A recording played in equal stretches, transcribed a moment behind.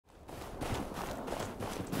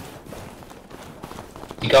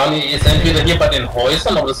Die Garni ist entweder hier bei den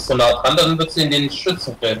Häusern, aber das ist so nah dran, dann wird sie in den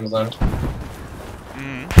Schützengräben sein.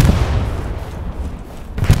 Mhm.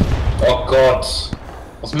 Oh Gott.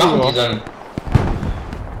 Was machen die denn?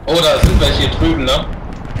 Oh, da sind welche hier drüben, ne?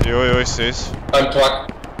 Jojo, ich seh's. Beim Truck.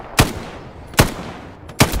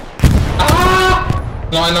 Ah!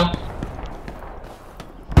 Noch einer.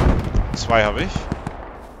 2 habe ich.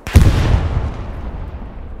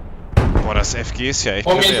 Boah, das FG ist ja echt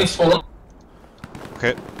Vor mir ist ein Spawn.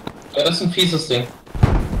 Okay. Ja, das ist ein fieses Ding.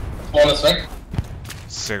 Spawn ist weg.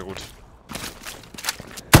 Sehr gut.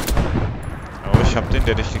 Oh, ich hab den,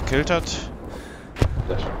 der dich gekillt hat.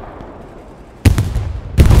 Sehr schön.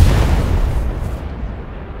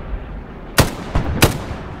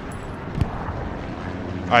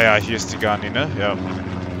 Ah ja, hier ist die Garni, ne? Ja.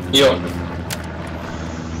 Jo.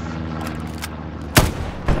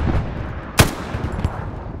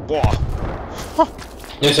 Boah.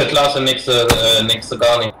 Hier ist ja klar, ist der nächste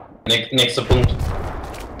Garni. Nächster Punkt.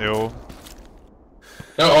 Jo.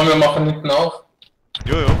 Ja, und wir machen hinten auf.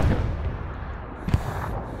 Jojo.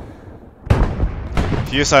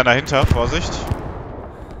 Hier ist einer hinter, Vorsicht.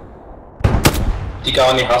 Die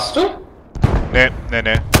Garni hast du? Ne, ne,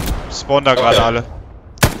 ne. Spawnen da gerade alle.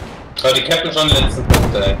 Aber die cappen schon die letzten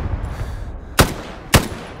Punkte, ey.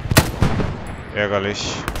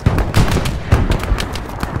 Ärgerlich.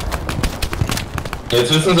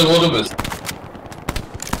 Jetzt wissen sie, wo du bist.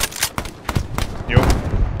 Jo.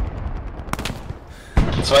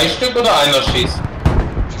 2 Stück oder einer schießt?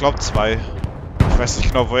 Ich glaube 2. Ich weiß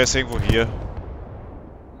nicht genau, wo er ist, irgendwo hier.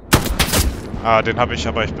 Ah, den habe ich,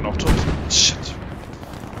 aber ich bin auch tot. Shit.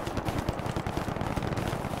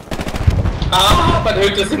 Ah, bei der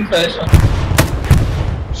Hütte sind welche.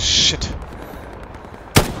 Shit.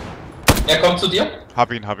 Er kommt zu dir?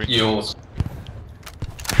 Hab ihn. Jos.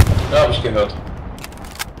 Ja, hab ich gehört.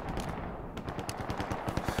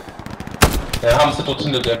 Ja, haben sie dort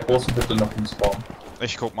hinter der großen Hütte noch im Spawn.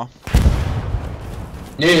 Ich guck mal.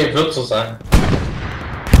 Nee, wird so sein.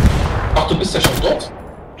 Ach, du bist ja schon dort?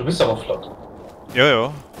 Du bist aber flott.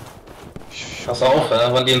 Jojo. Pass auf,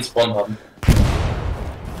 wann die einen Spawn haben.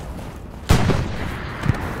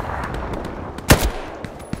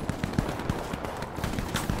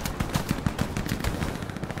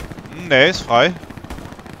 Ne, ist frei.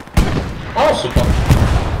 Oh, super.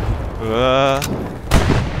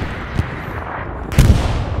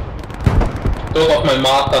 Dort auf meinem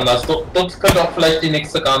Markt dann. Also dort könnte auch vielleicht die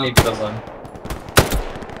nächste Garni wieder sein.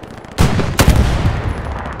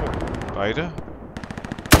 Beide.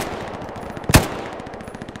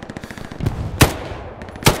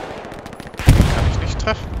 Kann ich nicht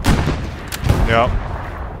treffen. Ja.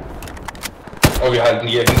 Oh, wir halten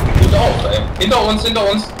hier hinten gut auf, ey. Hinter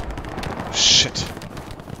uns. Shit.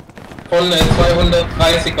 Von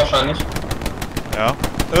 230 wahrscheinlich. Ja.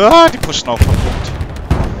 Ah, die pushen auch vom Punkt.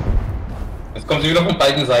 Jetzt kommen sie wieder von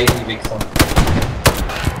beiden Seiten, die Wichser.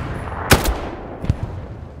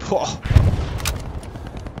 Boah.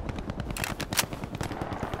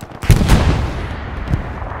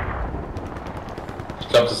 Ich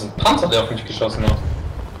glaube, das ist ein Panzer, der auf mich geschossen hat.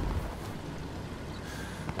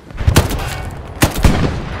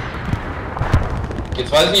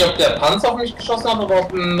 Jetzt weiß ich nicht, ob der Panzer auf mich geschossen hat oder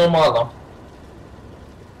ob ein normaler.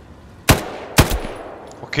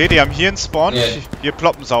 Okay, die haben hier einen Spawn. Yeah. Hier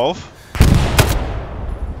ploppen sie auf.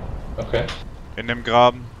 Okay. In dem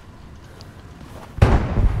Graben.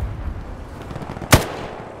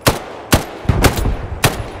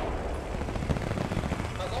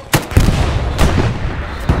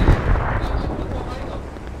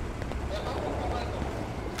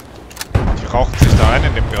 Die rauchen sich da ein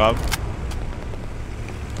in dem Graben.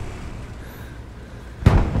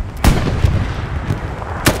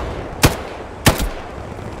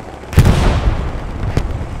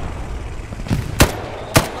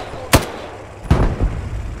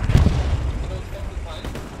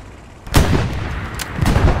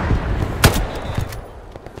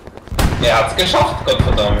 Er hat's geschafft,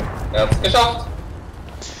 Gottverdammt. Er hat's geschafft.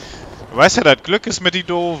 Du weißt ja, das Glück ist mit die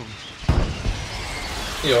Doofen.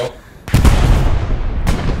 Jo.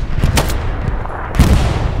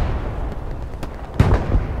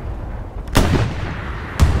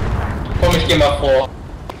 Komm, ich geh mal vor.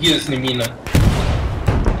 Hier ist eine Mine.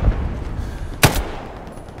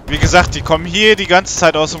 Wie gesagt, die kommen hier die ganze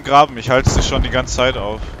Zeit aus dem Graben. Ich halte sie schon die ganze Zeit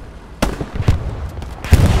auf.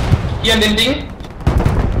 Hier in dem Ding?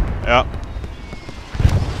 Ja.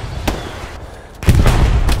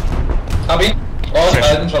 Hab ihn. Oh, die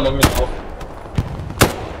halten schon noch mit drauf.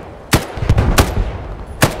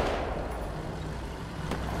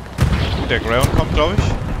 Der Ground kommt, glaube ich.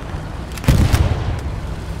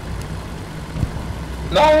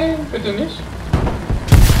 Nein, bitte nicht.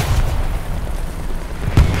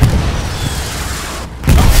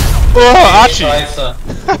 Oh, Archie! Scheiße.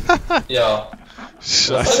 Ja. Was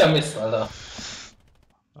soll Scheiße. der Mist, Alter?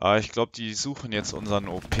 Ah, ich glaube, die suchen jetzt unseren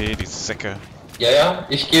OP, die Säcke. Ja,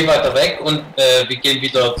 ich gehe weiter weg und wir gehen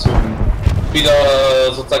wieder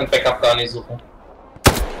sozusagen Backup gar nicht suchen.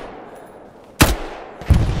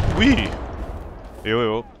 Ui!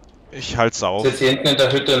 Jojo. Ich halt's auf. Ist jetzt hier hinten in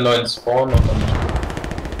der Hütte einen neuen Spawn oder nicht?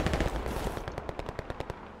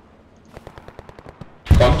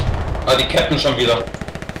 Kommt. Ah, die Ketten schon wieder.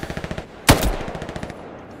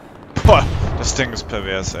 Boah, das Ding ist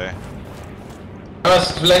pervers, ey. Aber es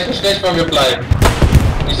ist vielleicht nicht schlecht, wenn wir bleiben.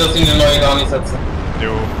 Nicht, dass sie eine neue gar nicht setzen.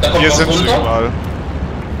 Jo, Da kommt hier was sind sie runter. überall.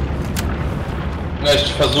 Ja,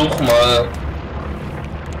 ich versuche mal.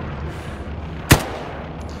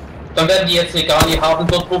 Dann werden die jetzt eine gar nicht haben,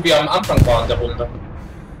 dort wo wir am Anfang waren der Runde.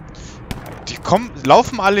 Die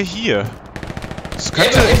laufen alle hier. Das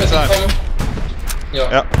könnte Eben, echt sein.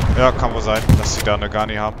 Ja. Ja, kann wohl sein, dass sie da eine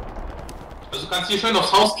Garni haben. Also du kannst hier schön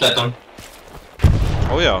aufs Haus klettern.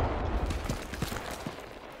 Oh ja.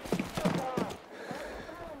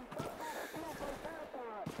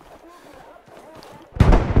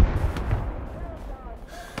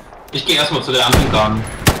 Ich gehe erstmal zu der anderen Garn.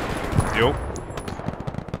 Jo.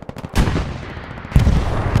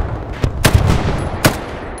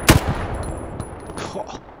 Boah.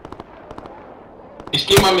 Ich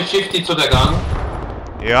gehe mal mit Shifty zu der Garn.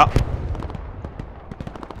 Ja.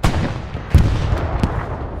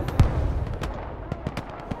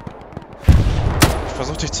 Ich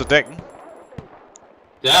versuche dich zu decken.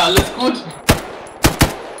 Ja, alles gut.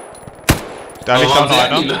 Da Aber liegt waren auch noch sehr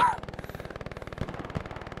einer. viele.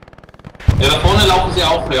 Ja, da vorne laufen sie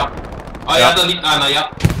auch, ja. Ah ja, da liegt einer, ja.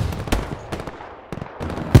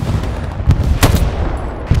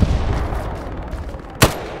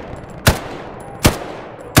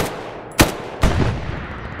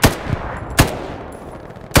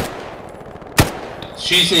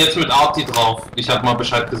 Schießen jetzt mit Arti drauf. Ich hab mal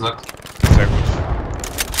Bescheid gesagt. Sehr gut.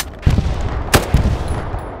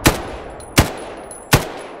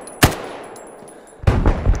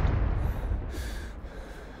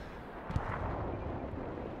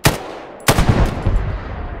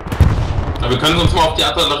 Aber wir können uns mal auf die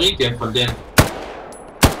Artillerie gehen von denen.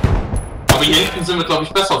 Aber hier hinten sind wir, glaube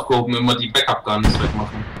ich, besser aufgehoben, wenn wir die Backup-Guns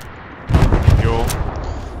wegmachen. Jo.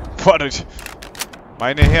 Boah,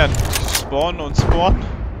 meine Herren, spawnen und spawnen.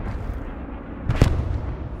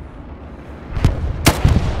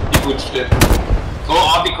 Die gut steht. So,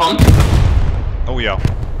 Arti kommt. Oh ja.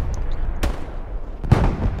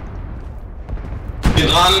 Bin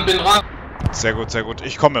dran, bin dran. Sehr gut, sehr gut.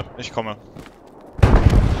 Ich komme, ich komme.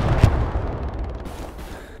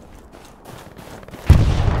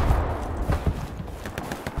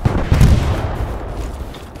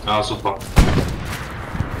 Ja, super.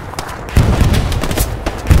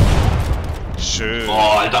 Schön.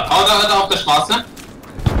 Oh, Alter. Oh, da auf der Straße.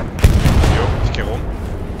 Jo, ich geh rum.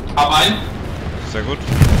 Hab einen. Sehr gut.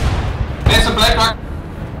 Nächster Blackback.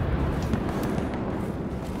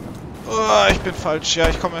 Oh, ich bin falsch. Ja,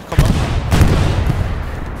 ich komme, ich komme.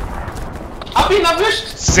 Hab ihn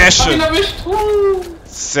erwischt. Sehr Hab ihn schön. erwischt.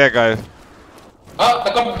 Sehr geil. Ah,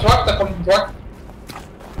 da kommt ein Truck, da kommt ein Truck.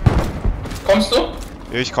 Kommst du?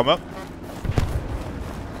 Ich komme.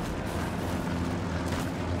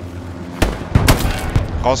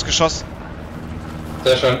 Rausgeschossen.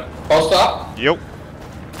 Sehr schön. Baust du ab? Jo.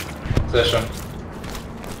 Sehr schön.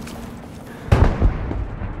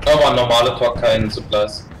 Aber ein normaler Truck, kein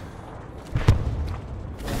Supplies.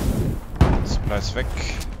 Supplies weg.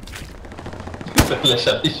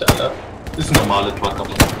 Lächerlich, Alter. Ist ein normaler Truck, aber.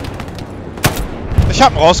 Ich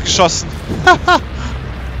hab ihn rausgeschossen.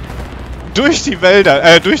 Durch die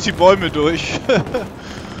Wälder, durch die Bäume durch.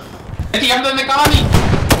 Die haben deine gar nicht.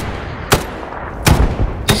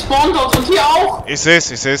 Die spawnen dort und hier auch. Ich seh's,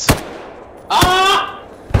 ich seh's. Ah!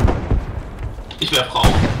 Ich wär Frau.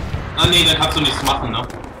 Ah nee, dann kannst du nichts machen, ne?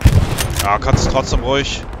 Ja, kannst du trotzdem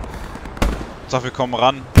ruhig. Sag, wir kommen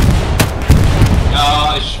ran.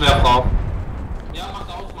 Ja, ich schwör Frau. Ja, mach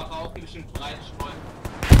auf, ein bisschen breit streuen.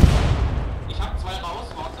 Ich hab zwei raus,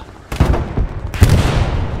 warte.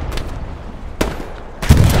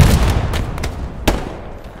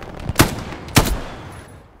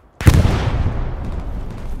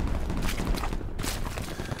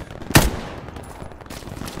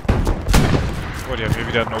 Oh, die haben hier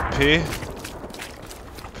wieder ein OP.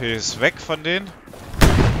 OP ist weg von denen.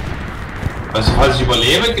 Also falls ich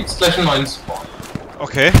überlebe, gibt's gleich einen neuen Spawn.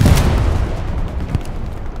 Okay.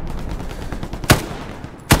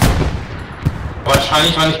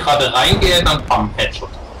 Wahrscheinlich, wenn ich gerade reingehe, dann bam, Headshot.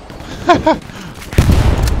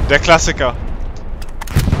 Der Klassiker.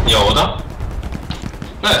 Ja, oder?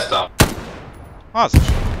 Na, ist da. Ah, sehr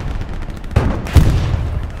schön.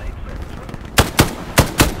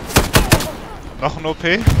 Noch ein OP?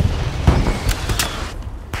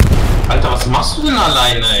 Alter, was machst du denn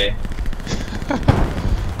alleine, ey?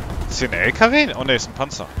 Ist hier ein LKW? Oh ne, ist ein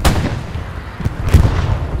Panzer.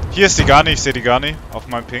 Hier ist die Garni, ich sehe die Garni auf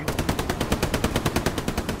meinem Ping.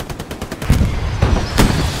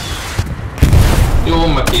 Jo,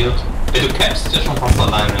 markiert. Ey, du campst ja schon fast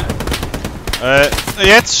alleine.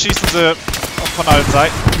 Jetzt schießen sie von allen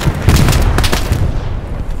Seiten.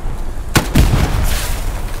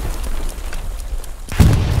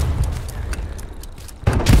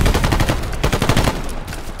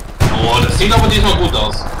 Oh, das sieht aber diesmal gut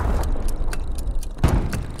aus.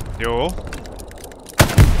 Jo.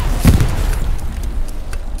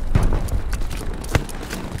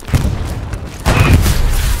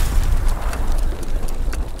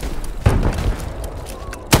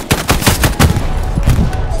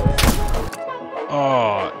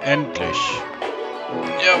 Oh, endlich.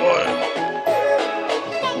 Jawohl.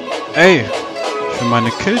 Ey, ich will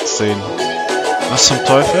meine Kills sehen. Was zum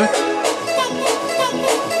Teufel?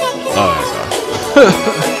 Ah,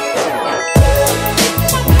 egal.